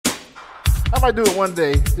I might do it one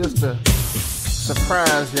day just to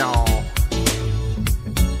surprise y'all.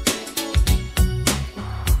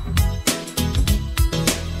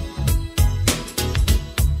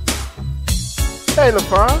 Hey,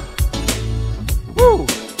 LaFar. Woo!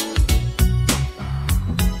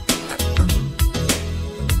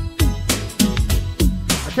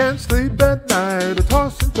 I can't sleep at night, I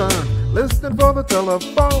toss and turn, listening for the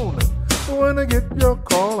telephone. But when I get your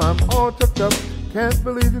call, I'm all chucked up. Can't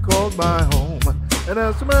believe you called my home. And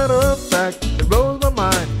as a matter of fact, it blows my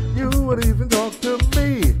mind you would even talk to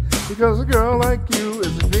me. Because a girl like you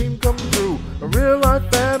is a dream come true, a real life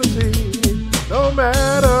fantasy. No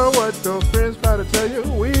matter what your friends try to tell you,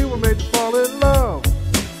 we were made to fall in love.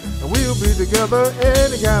 And we'll be together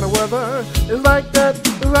any kind of weather. It's like that,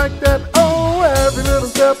 it's like that. Oh, every little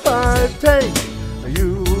step I take,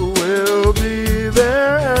 you will be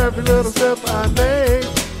there. Every little step I make,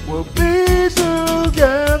 we'll be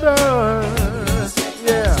together.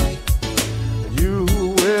 Yeah, you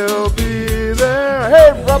will be there.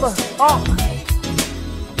 Hey, brother,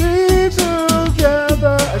 be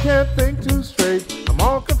together. I can't think too straight, I'm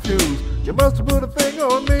all confused. You must have put a finger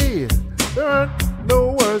on me. There aren't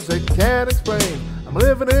no words that can't explain. I'm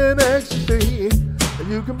living in ecstasy, and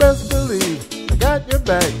you can best believe I got your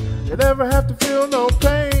back. You never have to feel no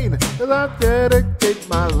pain, 'cause I dedicate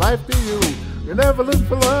my life to you. You'll never look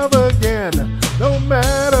for love again. No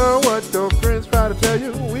matter what your friends try to tell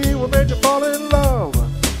you, we were made to fall in love.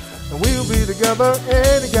 And we'll be together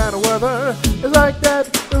any kind of weather. It's like that,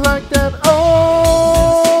 it's like that.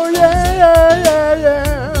 Oh, yeah, yeah, yeah,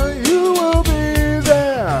 yeah. You will be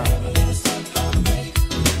there.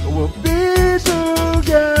 We'll be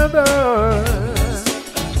together.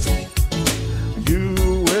 You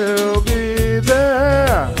will be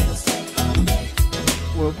there.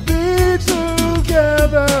 We'll be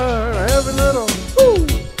together. Every little, woo.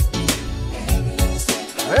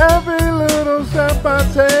 Every little step I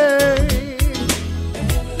take,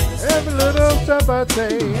 every little step I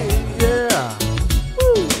take, yeah.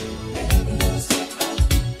 Woo.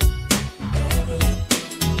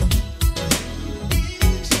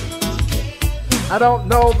 I don't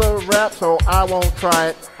know the rap, so I won't try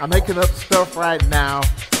it. I'm making up stuff right now,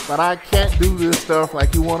 but I can't do this stuff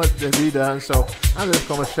like you want it to be done, so I'm just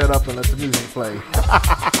gonna shut up and let the music play.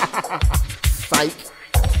 Psych.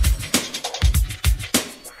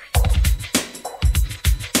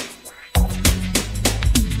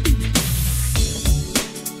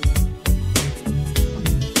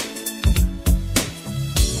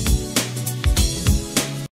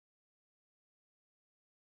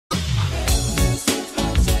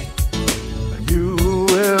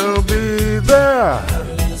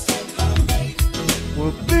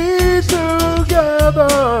 We'll be together.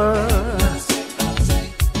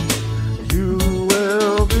 You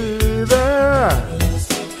will be there.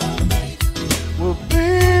 We'll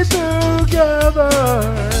be together.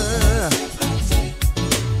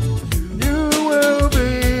 You will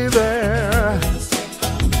be there.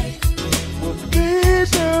 We'll be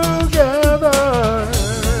together.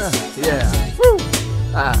 Yeah. Woo.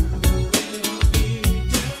 Ah.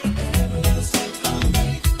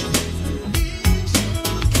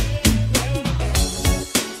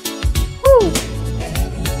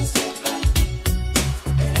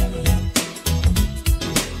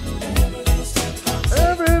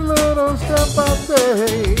 Step I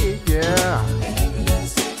take, yeah.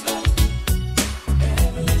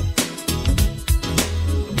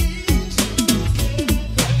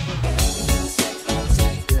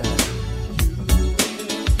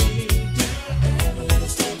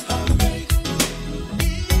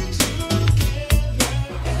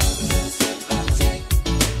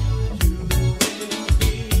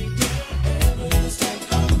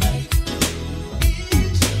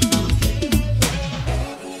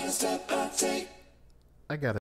 I got it.